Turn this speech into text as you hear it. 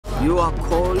You are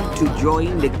called to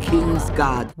join the King's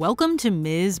Guard. Welcome to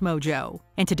MsMojo,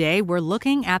 and today we're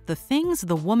looking at the things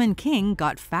the woman king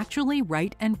got factually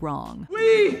right and wrong.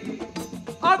 We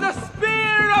are the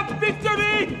spear of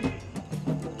victory!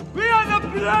 We are the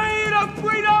blade of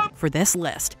freedom! For this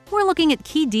list, we're looking at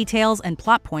key details and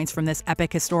plot points from this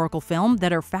epic historical film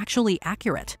that are factually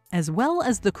accurate, as well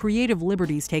as the creative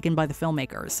liberties taken by the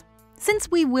filmmakers.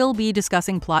 Since we will be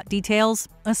discussing plot details,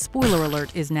 a spoiler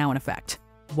alert is now in effect.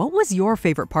 What was your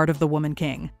favorite part of The Woman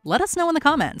King? Let us know in the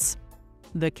comments.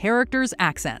 The characters'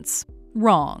 accents.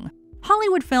 Wrong.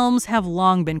 Hollywood films have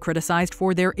long been criticized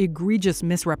for their egregious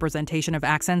misrepresentation of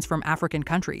accents from African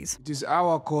countries. It is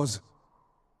our cause.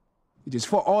 It is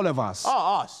for all of us.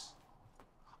 Oh, us.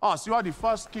 Us, you are the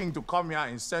first king to come here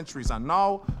in centuries, and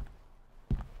now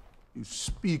you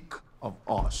speak of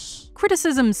us.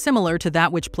 Criticism similar to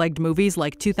that which plagued movies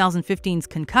like 2015's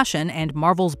Concussion and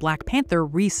Marvel's Black Panther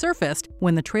resurfaced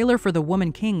when the trailer for The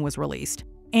Woman King was released.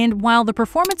 And while the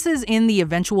performances in the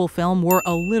eventual film were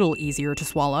a little easier to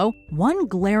swallow, one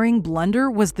glaring blunder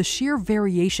was the sheer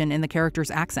variation in the characters'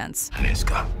 accents.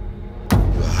 Aneska,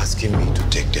 you are asking me to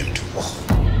take them to war.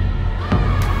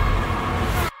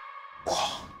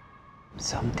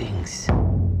 Some things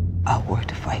are worth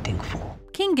fighting for.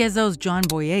 King Gezo's John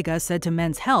Boyega said to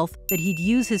Men's Health that he'd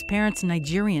use his parents'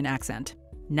 Nigerian accent.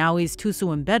 Naoi's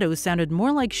Tusu Mbedu sounded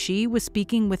more like she was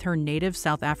speaking with her native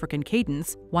South African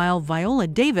cadence, while Viola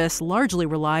Davis largely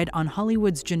relied on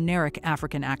Hollywood's generic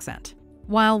African accent.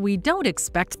 While we don't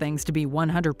expect things to be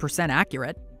 100%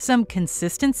 accurate, some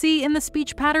consistency in the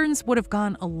speech patterns would have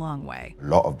gone a long way. A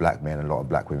lot of black men and a lot of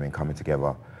black women coming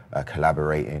together,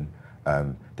 collaborating,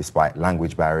 despite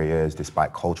language barriers,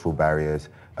 despite cultural barriers,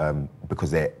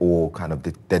 because they're all kind of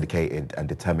dedicated and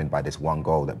determined by this one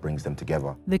goal that brings them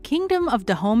together. The Kingdom of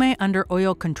Dahomey under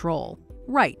Oyo control.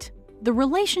 Right. The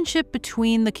relationship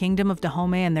between the Kingdom of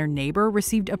Dahomey and their neighbor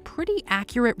received a pretty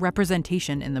accurate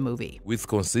representation in the movie. With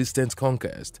consistent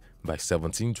conquest, by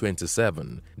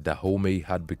 1727, Dahomey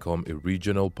had become a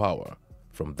regional power.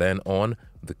 From then on,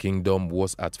 the kingdom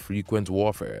was at frequent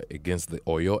warfare against the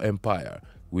Oyo Empire,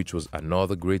 which was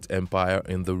another great empire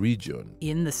in the region.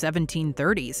 In the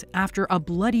 1730s, after a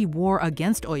bloody war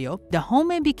against Oyo,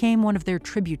 Dahomey became one of their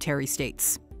tributary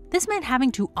states. This meant having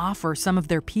to offer some of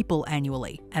their people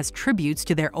annually as tributes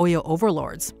to their Oyo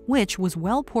overlords, which was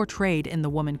well portrayed in The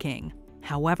Woman King.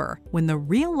 However, when the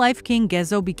real-life King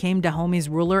Gezo became Dahomey's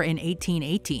ruler in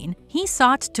 1818, he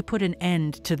sought to put an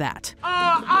end to that.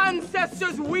 Our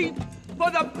ancestors weep for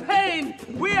the pain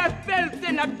we have felt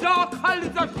in the dark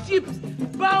hulls of ships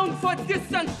bound for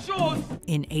distant shores.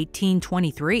 In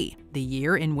 1823, the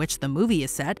year in which the movie is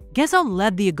set, Gezo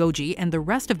led the Agojie and the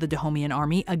rest of the Dahomeyan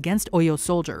army against Oyo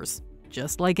soldiers.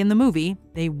 Just like in the movie,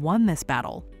 they won this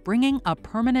battle, bringing a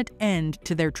permanent end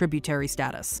to their tributary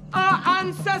status. Our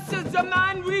ancestors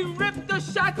demand we rip the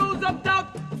shackles of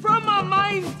doubt from our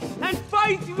minds and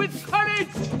fight with courage.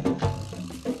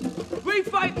 We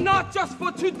fight not just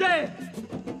for today,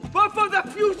 but for the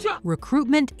future.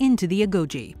 Recruitment into the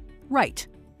Agojie. Right.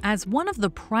 As one of the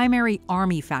primary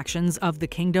army factions of the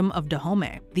Kingdom of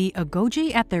Dahomey, the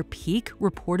Agojie at their peak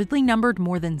reportedly numbered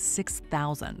more than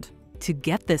 6,000. To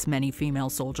get this many female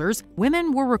soldiers,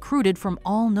 women were recruited from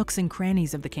all nooks and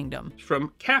crannies of the kingdom.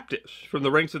 From captives, from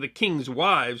the ranks of the king's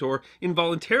wives, or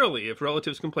involuntarily if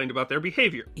relatives complained about their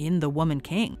behavior. In The Woman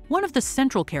King, one of the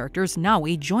central characters,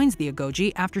 Naoi, joins the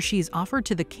Agojie after she is offered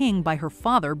to the king by her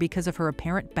father because of her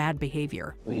apparent bad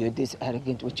behavior. Were you this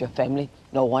arrogant with your family?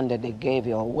 No wonder they gave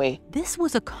you away. This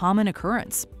was a common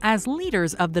occurrence, as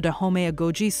leaders of the Dahomey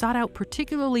Agojie sought out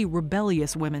particularly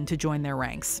rebellious women to join their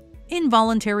ranks.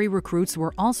 Involuntary recruits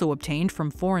were also obtained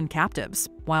from foreign captives,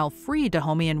 while free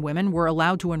Dahomeyan women were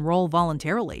allowed to enroll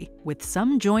voluntarily, with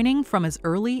some joining from as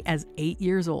early as 8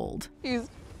 years old.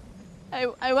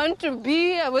 I want to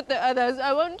be with the others.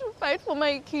 I want to fight for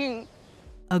my king.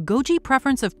 Agojie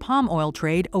preference of palm oil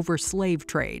trade over slave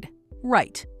trade.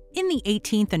 Right. In the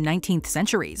 18th and 19th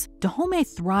centuries, Dahomey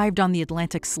thrived on the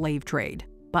Atlantic slave trade.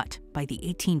 But by the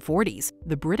 1840s,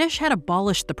 the British had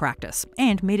abolished the practice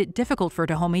and made it difficult for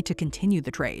Dahomey to continue the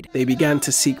trade. They began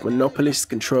to seek monopolist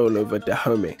control over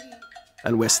Dahomey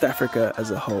and West Africa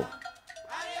as a whole.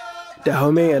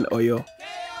 Dahomey and Oyo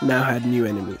now had new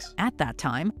enemies. At that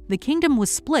time, the kingdom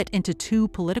was split into two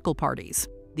political parties.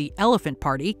 The Elephant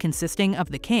Party, consisting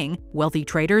of the king, wealthy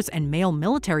traders, and male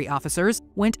military officers,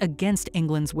 went against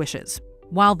England's wishes,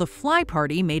 while the Fly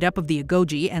Party, made up of the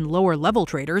Agojie and lower-level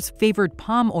traders, favored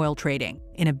palm oil trading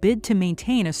in a bid to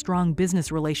maintain a strong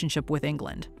business relationship with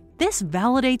England. This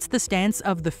validates the stance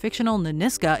of the fictional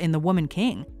Naniska in The Woman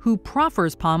King, who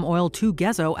proffers palm oil to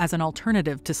Gezo as an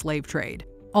alternative to slave trade.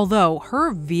 although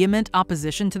her vehement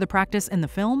opposition to the practice in the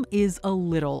film is a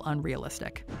little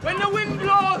unrealistic. When the wind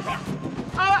blows,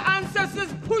 our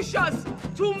ancestors push us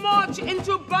to march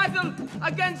into battle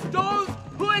against those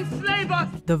who enslave us.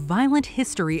 The violent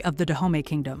history of the Dahomey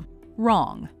Kingdom.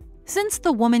 Wrong. Since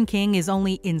the Woman King is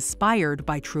only inspired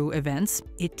by true events,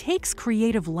 it takes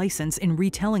creative license in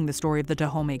retelling the story of the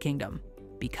Dahomey Kingdom.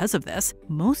 Because of this,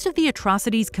 most of the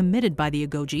atrocities committed by the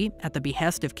Agojie at the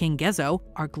behest of King Gezo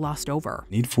are glossed over.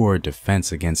 Need for a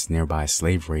defense against nearby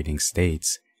slave-raiding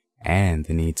states, and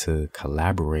the need to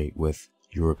collaborate with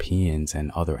Europeans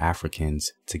and other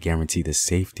Africans to guarantee the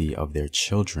safety of their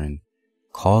children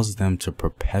caused them to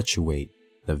perpetuate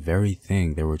the very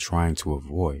thing they were trying to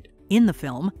avoid. In the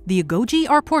film, the Agojie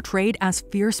are portrayed as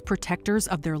fierce protectors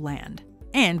of their land.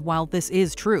 And while this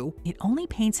is true, it only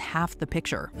paints half the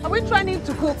picture. Are we trying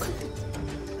to cook?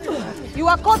 You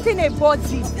are cutting a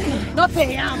body, not a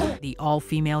yam. The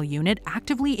all-female unit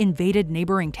actively invaded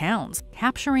neighboring towns,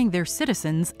 capturing their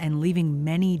citizens and leaving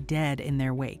many dead in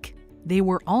their wake. They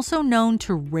were also known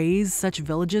to raze such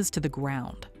villages to the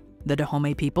ground. The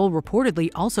Dahomey people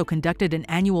reportedly also conducted an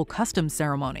annual customs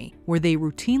ceremony, where they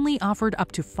routinely offered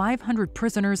up to 500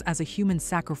 prisoners as a human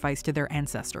sacrifice to their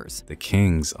ancestors. The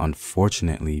kings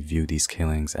unfortunately viewed these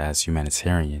killings as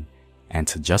humanitarian, and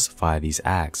to justify these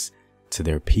acts to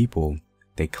their people,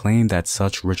 they claimed that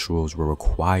such rituals were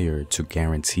required to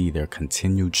guarantee their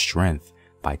continued strength,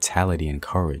 vitality, and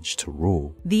courage to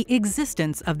rule. The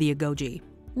existence of the Agojie.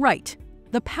 Right.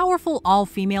 The powerful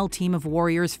all-female team of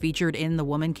warriors featured in The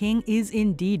Woman King is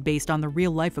indeed based on the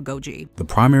real-life Agojie. The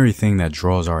primary thing that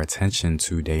draws our attention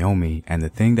to Dahomey, and the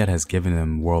thing that has given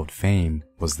them world fame,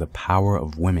 was the power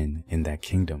of women in that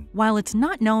kingdom. While it's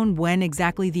not known when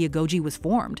exactly the Agojie was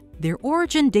formed, their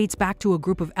origin dates back to a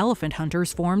group of elephant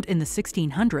hunters formed in the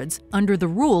 1600s under the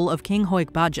rule of King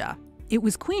Hoegbaja. It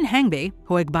was Queen Hangbe,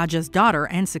 Hoegbaja's daughter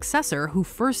and successor, who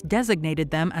first designated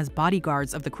them as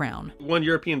bodyguards of the crown. One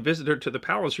European visitor to the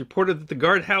palace reported that the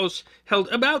guardhouse held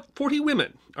about 40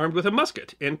 women, armed with a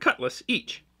musket and cutlass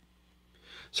each.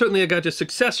 Certainly Agojie's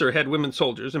successor had women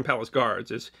soldiers and palace guards,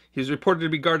 as he is reported to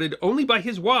be guarded only by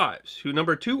his wives, who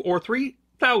number 2,000 or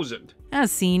 3,000.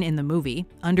 As seen in the movie,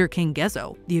 under King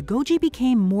Gezo, the Agojie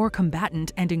became more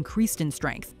combatant and increased in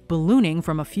strength, ballooning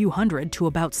from a few hundred to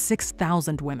about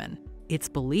 6,000 women. It's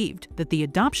believed that the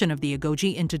adoption of the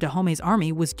Agojie into Dahomey's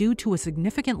army was due to a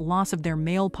significant loss of their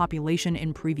male population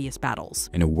in previous battles.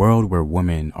 In a world where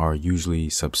women are usually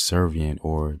subservient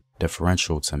or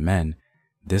deferential to men,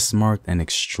 this marked an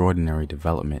extraordinary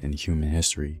development in human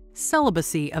history.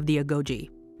 Celibacy of the Agojie.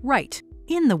 Right.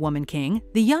 In The Woman King,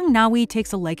 the young Nawi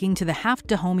takes a liking to the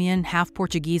half-Dahomean,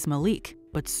 half-Portuguese Malik,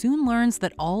 but soon learns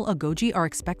that all Agojie are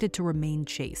expected to remain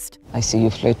chaste. I see you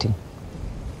flirting.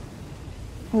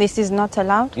 This is not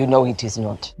allowed? You know it is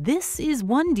not. This is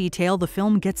one detail the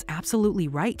film gets absolutely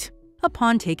right.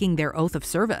 Upon taking their oath of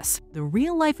service, the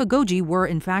real-life Agojie were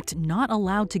in fact not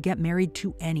allowed to get married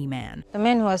to any man. The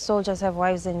men who are soldiers have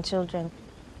wives and children,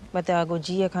 but the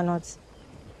Agojie cannot.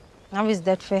 How is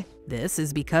that fair? This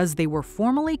is because they were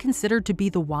formally considered to be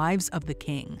the wives of the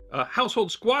king. A household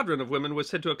squadron of women was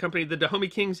said to accompany the Dahomey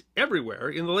kings everywhere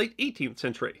in the late 18th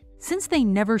century. Since they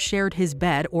never shared his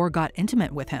bed or got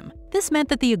intimate with him, this meant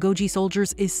that the Agojie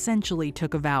soldiers essentially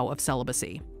took a vow of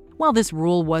celibacy. While this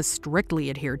rule was strictly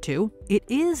adhered to, it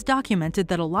is documented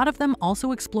that a lot of them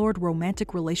also explored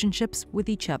romantic relationships with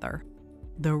each other.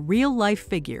 The real-life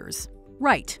figures.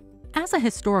 Right. As a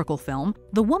historical film,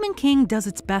 The Woman King does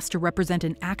its best to represent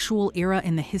an actual era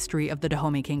in the history of the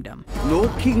Dahomey Kingdom. No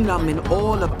kingdom in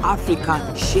all of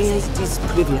Africa shares this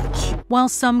privilege. While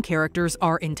some characters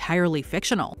are entirely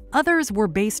fictional, others were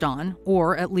based on,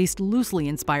 or at least loosely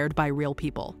inspired by real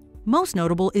people. Most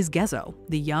notable is Gezo,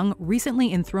 the young,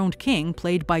 recently enthroned king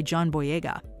played by John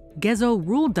Boyega. Gezo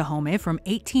ruled Dahomey from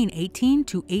 1818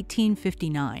 to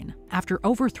 1859, after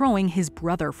overthrowing his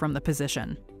brother from the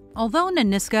position. Although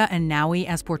Nanisca and Nawi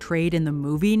as portrayed in the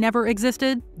movie never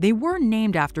existed, they were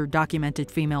named after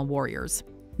documented female warriors.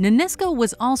 Nanisca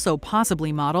was also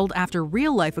possibly modeled after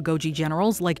real-life Agojie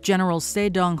generals like General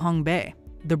Sedong Hongbe.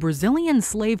 The Brazilian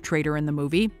slave trader in the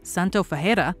movie, Santo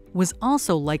Ferreira, was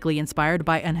also likely inspired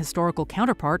by an historical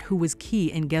counterpart who was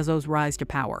key in Gezo's rise to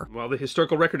power. While the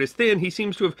historical record is thin, he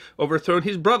seems to have overthrown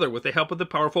his brother with the help of the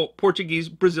powerful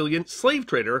Portuguese-Brazilian slave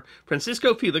trader,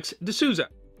 Francisco Felix de Souza.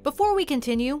 Before we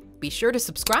continue, be sure to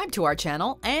subscribe to our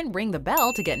channel and ring the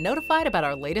bell to get notified about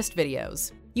our latest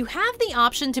videos. You have the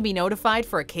option to be notified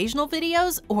for occasional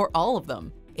videos or all of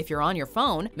them. If you're on your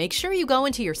phone, make sure you go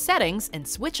into your settings and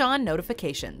switch on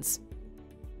notifications.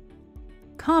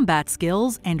 Combat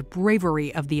skills and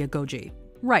bravery of the Agojie.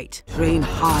 Right. Train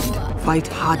hard, fight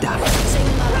harder.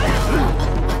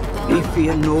 We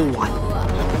fear no one.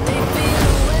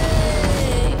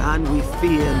 And we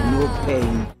fear no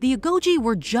pain. The Agojie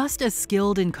were just as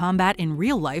skilled in combat in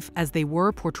real life as they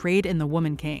were portrayed in The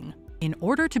Woman King. In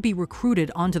order to be recruited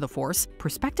onto the force,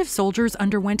 prospective soldiers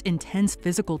underwent intense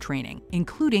physical training,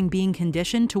 including being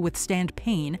conditioned to withstand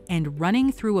pain and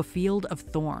running through a field of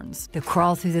thorns. The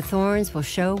crawl through the thorns will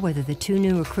show whether the 2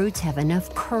 new recruits have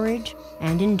enough courage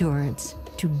and endurance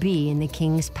to be in the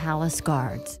king's palace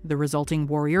guards. The resulting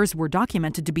warriors were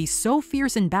documented to be so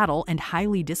fierce in battle and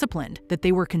highly disciplined that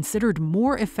they were considered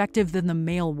more effective than the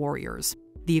male warriors.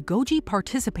 The Agojie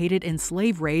participated in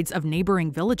slave raids of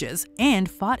neighboring villages and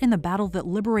fought in the battle that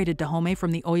liberated Dahomey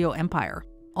from the Oyo Empire.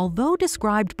 Although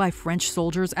described by French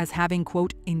soldiers as having,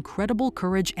 quote, incredible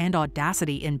courage and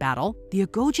audacity in battle, the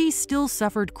Agojie still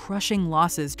suffered crushing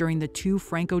losses during the 2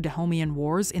 Franco-Dahomean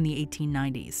wars in the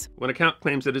 1890s. One account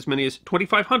claims that as many as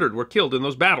 2,500 were killed in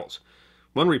those battles.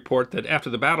 One report that after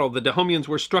the battle, the Dahomeans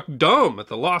were struck dumb at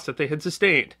the loss that they had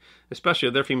sustained, especially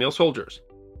of their female soldiers.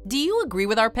 Do you agree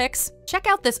with our picks? Check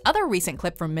out this other recent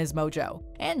clip from MsMojo,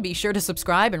 and be sure to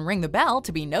subscribe and ring the bell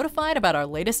to be notified about our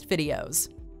latest videos.